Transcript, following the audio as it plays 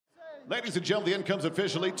Ladies and gentlemen, the end comes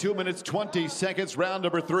officially 2 minutes, 20 seconds, round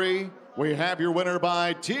number 3. We have your winner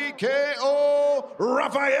by TKO,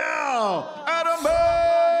 Rafael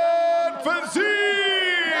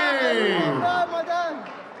Fiziev.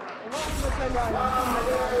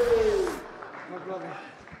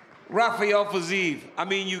 Rafael Fiziev, I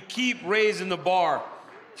mean, you keep raising the bar.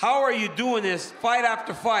 How are you doing this fight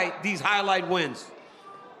after fight, these highlight wins?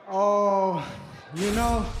 Oh, you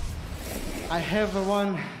know, I have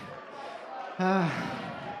one.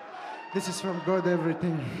 This is from God,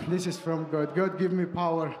 everything. This is from God. God give me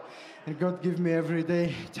power, and God give me every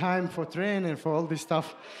day time for training, for all this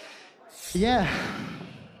stuff. Yeah,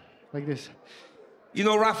 like this. You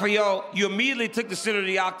know, Rafael, you immediately took the center of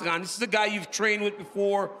the octagon. This is a guy you've trained with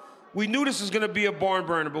before. We knew this was going to be a barn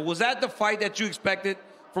burner, but was that the fight that you expected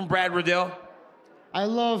from Brad Riddell? I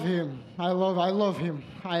love him. I love him.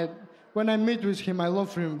 When I meet with him, I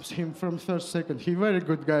love him from first second. He's a very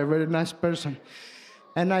good guy, very nice person.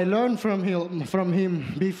 And I learned from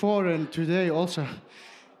him before and today also.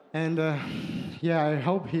 And yeah, I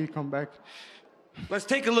hope he come back. Let's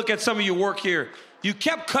take a look at some of your work here. You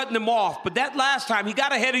kept cutting him off, but that last time, he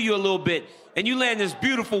got ahead of you a little bit, and you landed this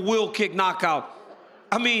beautiful wheel kick knockout.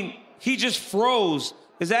 I mean, he just froze.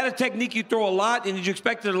 Is that a technique you throw a lot, and did you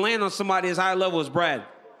expect it to land on somebody as high level as Brad?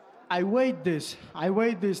 I wait this,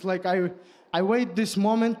 like I wait this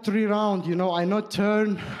moment 3 rounds, you know, I not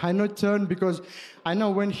turn because I know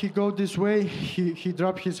when he go this way, he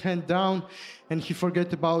drop his hand down and he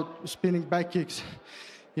forget about spinning back kicks,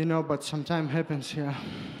 you know, but sometimes happens, yeah.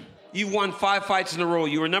 You won 5 fights in a row.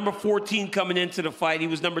 You were number 14 coming into the fight. He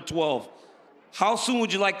was number 12. How soon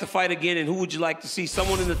would you like to fight again, and who would you like to see?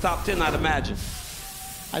 Someone in the top 10, I'd imagine.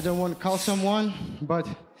 I don't want to call someone, but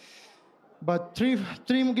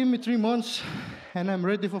give me 3 months, and I'm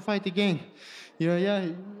ready for fight again. Yeah.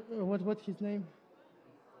 What his name?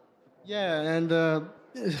 Yeah, and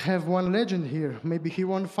have one legend here. Maybe he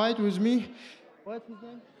want to fight with me. What's his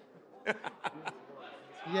name?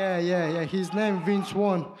 Yeah. His name Vince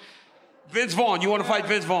Vaughn. Vince Vaughn. You want to fight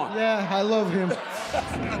Vince Vaughn? Yeah, I love him.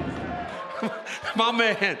 My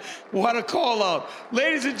man, what a call out.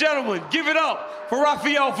 Ladies and gentlemen, give it up for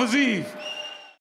Rafael Fiziev.